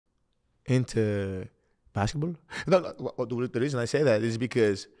into basketball. No, the reason I say that is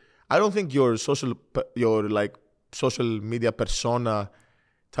because I don't think your social media persona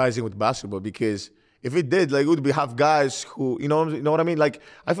ties in with basketball, because if it did, like, it would be have guys who, you know what I mean? Like,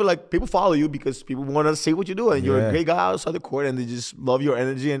 I feel like people follow you because people want to see what you do, and you're a great guy outside the court, and they just love your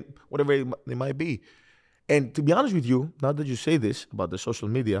energy and whatever it might be. And to be honest with you, now that you say this about the social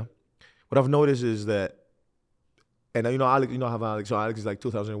media, what I've noticed is that, and Alex, I have Alex. So Alex is like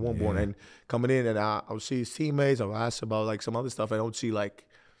 2001 born, and coming in, and I would see his teammates. I would ask about like some other stuff, and I would see like,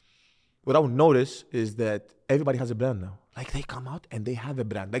 what I would notice is that everybody has a brand now. Like, they come out and they have a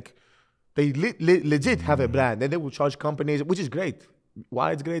brand. Like, they legit have a brand, and they will charge companies, which is great.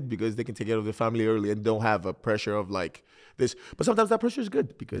 Why it's great? Because they can take care of their family early and don't have a pressure of like this. But sometimes that pressure is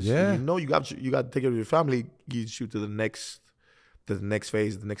good, because you got to take care of your family, get you to the next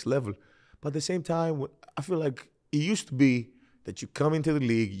phase, the next level. But at the same time, I feel like it used to be that you come into the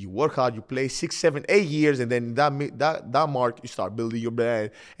league, you work hard, you play 6, 7, 8 years, and then that mark, you start building your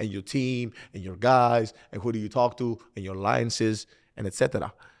brand and your team and your guys and who do you talk to and your alliances and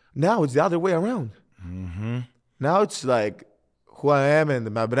etc. Now it's the other way around. Now it's like who I am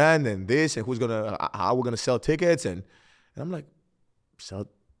and my brand and this and how we're gonna sell tickets, and I'm like, sell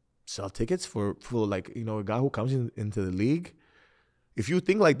tickets for like, a guy who comes into the league. If you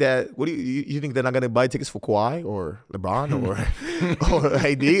think like that, what do you think they're not gonna buy tickets for Kawhi or LeBron or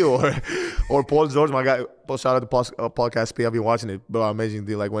AD or Paul George? My guy, shout out to podcast P. I've been watching it, bro. Amazing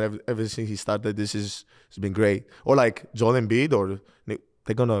deal. Like, ever since he started, it's been great. Or like Joel Embiid, or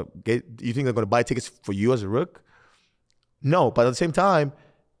they're gonna get. You think they're gonna buy tickets for you as a rook? No, but at the same time,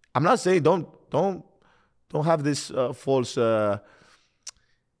 I'm not saying don't have this false kind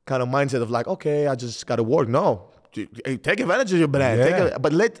of mindset of like, okay, I just gotta work. No. Take advantage of your brand,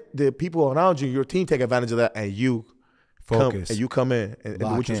 but let the people around you, your team, take advantage of that, and you focus and you come in and do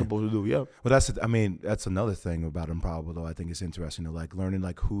what you're supposed to do. Yeah. Well, that's another thing about Improbable, though. I think it's interesting to like learning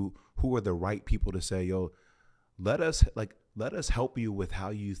like who are the right people to say, yo, let us help you with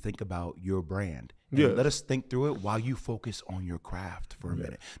how you think about your brand. And let us think through it while you focus on your craft for a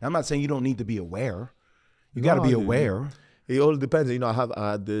minute. Now, I'm not saying you don't need to be aware. You got to be aware. It all depends. I had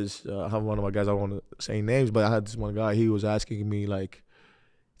one of my guys, I don't want to say names, but I had this one guy, he was asking me like,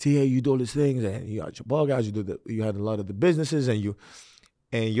 TA, you do all these things, and you got your ball guys, you had a lot of the businesses, and you're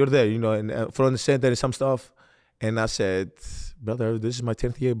there, and front and center and some stuff. And I said, brother, this is my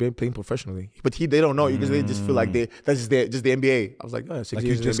 10th year playing professionally. But they don't know, because they just feel like that's just the NBA. I was like, 6 like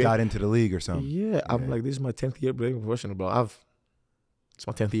years you just got into the league or something. Yeah, I'm like, this is my 10th year playing professional, bro. It's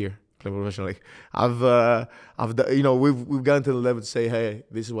my 10th year playing professionally. We've gotten to the level to say, hey,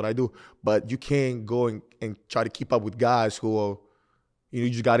 this is what I do. But you can't go and try to keep up with guys who are, you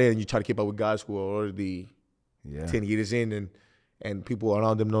just got in and you try to keep up with guys who are already 10 years in, and people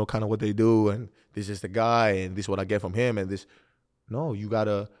around them know kind of what they do, and this is the guy, and this is what I get from him, and this. No, you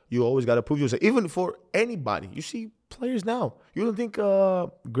always gotta prove yourself. Even for anybody, you see players now. You don't think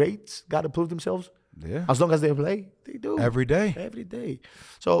greats gotta prove themselves? Yeah. As long as they play, they do every day. Every day.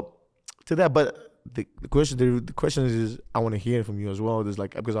 So to that, but the question is, I want to hear from you as well. There's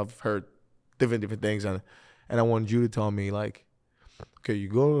like, because I've heard different things, and I want you to tell me like, okay, you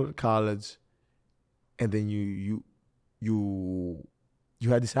go to college, and then you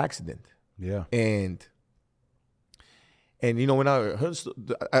had this accident. Yeah. And when I heard,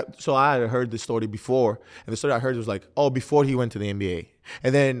 so I had heard the story before, and the story I heard was like, oh, before he went to the NBA,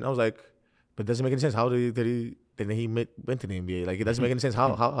 and then I was like, but it doesn't make any sense. How did he went to the NBA? Like, it doesn't make any sense.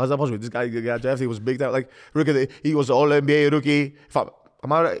 How's that possible? This guy got drafted. He was big time, like rookie. He was all NBA rookie.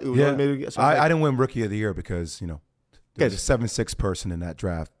 Am I right? Yeah. So I didn't win Rookie of the Year because there's a 7'6" person in that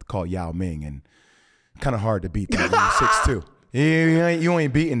draft called Yao Ming, and kind of hard to beat that. 6'2". You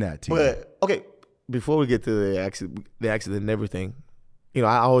ain't beating that team. But okay, before we get to the accident and everything, I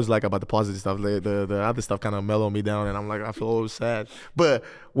always like about the positive stuff. The other stuff kind of mellow me down, and I'm like, I feel always sad. But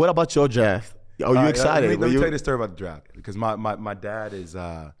what about your draft? Are you excited? Let me tell you the story about the draft, because my dad is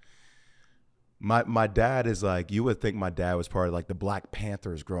my dad is like, you would think my dad was part of like the Black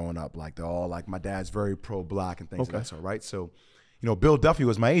Panthers growing up, like my dad's very pro-black and things like that. So right, so Bill Duffy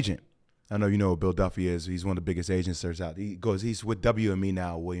was my agent. I know you know who Bill Duffy is. He's one of the biggest agents there's out. He's with WME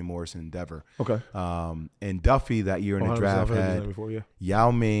now, William Morrison Endeavor. Okay. And Duffy that year in the draft had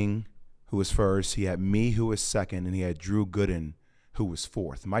Yao Ming, who was first. He had me, who was second, and he had Drew Gooden, who was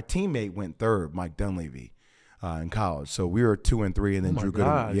fourth. My teammate went third, Mike Dunleavy, in college. So we were 2 and 3, and then Drew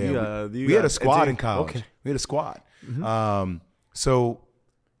Gooden. Yeah, we had a squad in college. Okay. We had a squad. Mm-hmm. So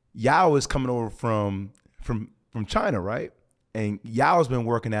Yao is coming over from China, right? And Yao's been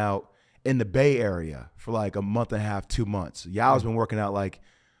working out in the Bay Area for like a month and a half, 2 months. Yao's been working out like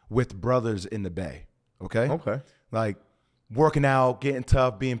with brothers in the Bay. Okay. Okay. Like working out, getting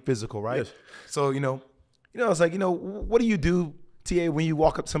tough, being physical, right? Yes. So it's like what do you do, TA, when you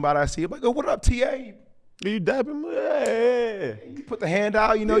walk up to somebody I see? I'm like, oh, what up, TA? You dab him. Hey. You put the hand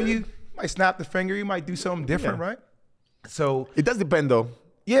out. You might snap the finger. You might do something different, right? So it does depend, though.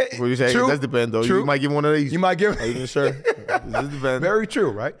 Yeah, what you say? True. It does depend, though. True. You might give one of these. You might give. Are you even sure? It does depend. Very true,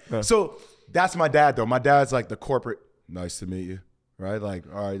 right? Yeah. So that's my dad, though. My dad's like the corporate. Nice to meet you, right? Like,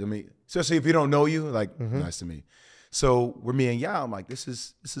 all right, especially if you don't know you, like, nice to meet you. So we're me and Yao. I'm like, this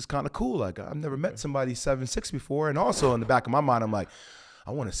is kind of cool. Like, I've never met somebody 7'6" before, and also in the back of my mind, I'm like,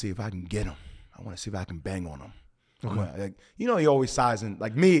 I want to see if I can get him. I want to see if I can bang on him. Okay. Like, you're always sizing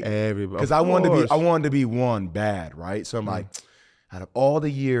like me, because I wanted to be one bad, right? So I'm like, out of all the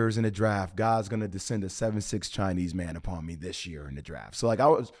years in the draft, God's gonna descend a 7'6" Chinese man upon me this year in the draft. So like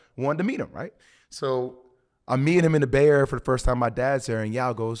I wanted to meet him, right? So I'm meeting him in the Bay Area for the first time. My dad's there, and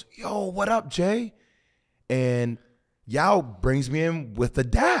Yao goes, "Yo, what up, Jay?" And Yao brings me in with the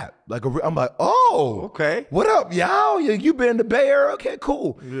dab. Like I'm like, "Oh, okay. What up, Yao? You been in the Bay Area? Okay,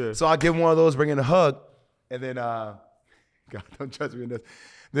 cool." Yeah. So I give him one of those, bring in a hug, and then God, don't judge me in this.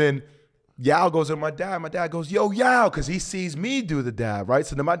 Then Yao goes to my dad. My dad goes, "Yo, Yao," because he sees me do the dab, right?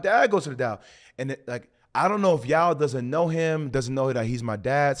 So then my dad goes to the dab. And I don't know if Yao doesn't know him, doesn't know that he's my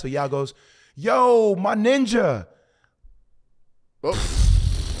dad. So Yao goes, "Yo, my ninja." Oh.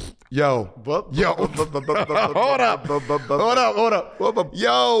 Yo. Hold up.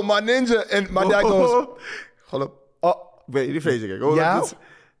 Yo, my ninja. And my dad goes, hold up. Oh, wait, you phrase again.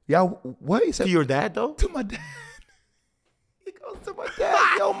 Yao, what? He said, to your dad, though? To my dad. To my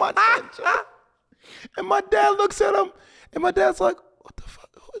dad, yo, my ninja. And my dad looks at him, and my dad's like, "What the fuck?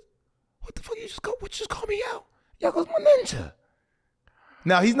 What the fuck? You just call me out?" Yao goes, "My ninja."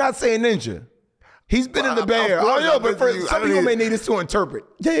 Now he's not saying ninja. He's been in the Bay Area. I know, but some people may need this to interpret.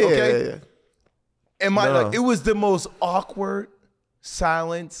 Yeah. And it was the most awkward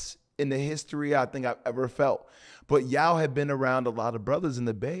silence in the history I think I've ever felt. But Yao had been around a lot of brothers in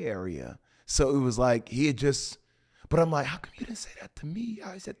the Bay Area, so it was like he had just. But I'm like, how come you didn't say that to me?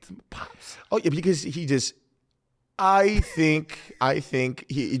 I said to my pops. Oh yeah, because he just. I think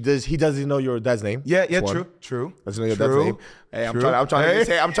he doesn't know your dad's name. Yeah, true. Doesn't know your dad's name. Hey, I'm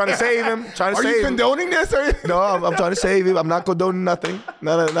trying to save him. Are you condoning this? No, I'm trying to save him. I'm not condoning nothing.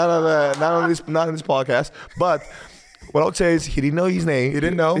 Not on this podcast. But what I would say is he didn't know his name. He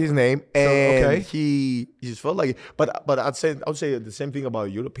didn't know his name, and he just felt like it. But I would say the same thing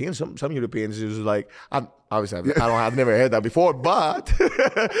about Europeans. Some Europeans is like I've never heard that before, but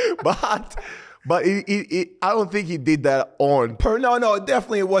I don't think he did that on. No,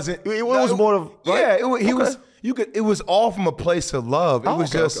 definitely it wasn't. It was more of right? It was all from a place of love. It was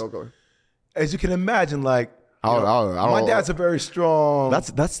just as you can imagine, like. My dad's a very strong.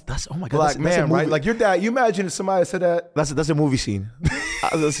 That's oh my god, black man, right? Like your dad. You imagine if somebody said that. That's a movie scene.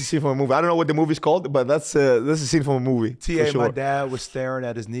 That's a scene from a movie. I don't know what the movie's called, but that's a scene from a movie. TA, my dad was staring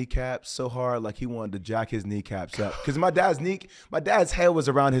at his kneecaps so hard, like he wanted to jack his kneecaps up. Because my dad's head was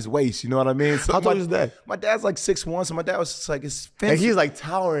around his waist. You know what I mean? So how tall is that? My dad's like 6'1", so my dad was just like his fence. And he's like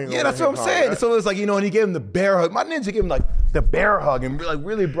towering. Yeah, that's what I'm saying. Right? So it was like and he gave him the bear hug. My ninja gave him like the bear hug and like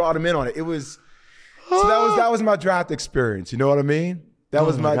really brought him in on it. It was. So that was my draft experience. You know what I mean? That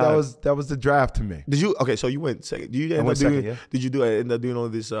was the draft to me. Did you? Okay, so you went second. Did you end up doing all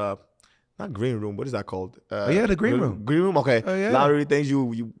this? Not green room. What is that called? The green room. Green room. Okay. Oh, yeah. Lottery things.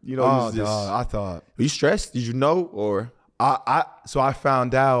 You know. I thought. Were you stressed? Did you know or? So I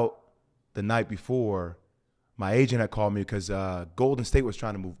found out the night before. My agent had called me because Golden State was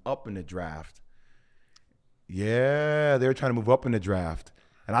trying to move up in the draft. Yeah, they were trying to move up in the draft.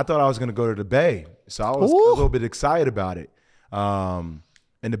 And I thought I was going to go to the Bay. So I was a little bit excited about it. And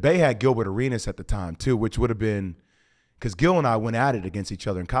the Bay had Gilbert Arenas at the time, too, which would have been – because Gil and I went at it against each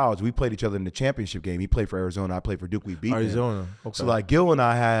other in college. We played each other in the championship game. He played for Arizona. I played for Duke. We beat Arizona. him. Okay. So, like, Gil and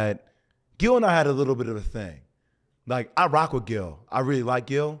I had a little bit of a thing. Like, I rock with Gil. I really like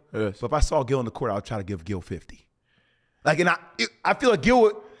Gil. Yes. But if I saw Gil in the court, I would try to give Gil 50. Like, and I feel like Gil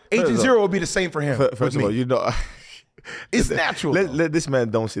would – Agent Zero would be the same for him. First of all, you know – it's natural. Let this man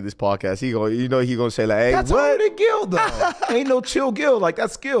don't see this podcast. He gonna say like, "Hey, that's what?" That's Gil though. Ain't no chill Gil. Like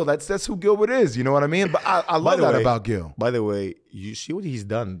that's Gil. That's who Gilbert is. You know what I mean? But I love that about Gil. By the way, you see what he's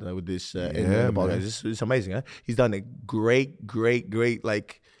done with this in the podcast. It's amazing. Huh? He's done a great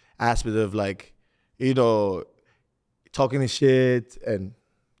like aspect of like talking his shit and.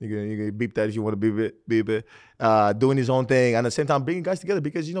 You can beep that if you want to beep it. Doing his own thing, and at the same time bringing guys together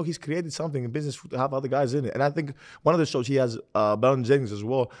because he's created something in business to have other guys in it. And I think one of the shows he has Baron Jennings as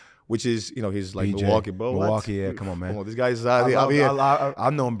well, which is, he's like BJ. Milwaukee, bro. Milwaukee, yeah, come on, man. This guy's out here.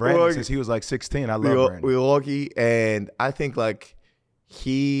 I've known Brandon since he was like 16. I love Brandon. Milwaukee, and I think like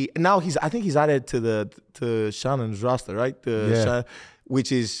I think he's added to Shannon's roster, right?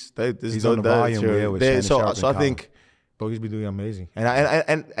 Which is he's on the volume with Shannon Sharp. So I think, bro, he's been doing amazing.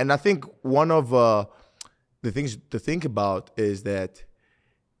 And I think one of the things to think about is that,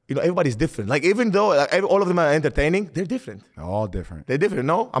 everybody's different. Like, even though all of them are entertaining, they're different. All different. They're different,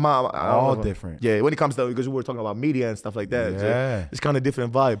 no? All different. Yeah, when it comes to, because we were talking about media and stuff like that. Yeah. It's kind of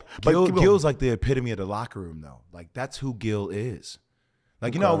different vibe. But Gil's like the epitome of the locker room, though. Like, that's who Gil is.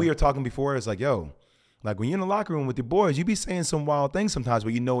 Like, we were talking before, it's like, yo, like when you're in the locker room with your boys, you be saying some wild things sometimes,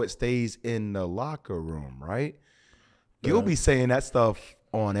 but it stays in the locker room, right? Gil be saying that stuff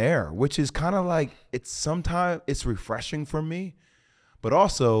on air, which is kind of like, sometimes it's refreshing for me. But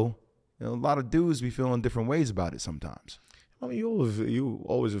also, a lot of dudes be feeling different ways about it sometimes. I mean, you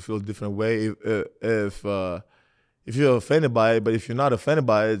always feel a different way if you're offended by it. But if you're not offended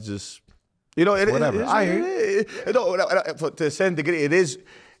by it, it's just whatever. I hear. To a certain degree, it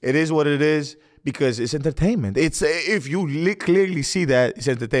is what it is because it's entertainment. It's if you clearly see that it's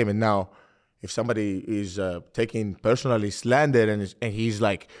entertainment. Now, if somebody is taking personally slander and he's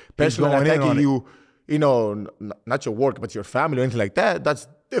like personally attacking you. Not your work, but your family or anything like that, that's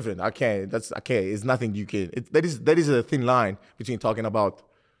different. I can't. It's nothing you can. That is a thin line between talking about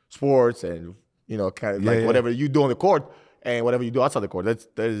sports and, whatever you do on the court and whatever you do outside the court.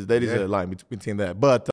 That is a line between that. But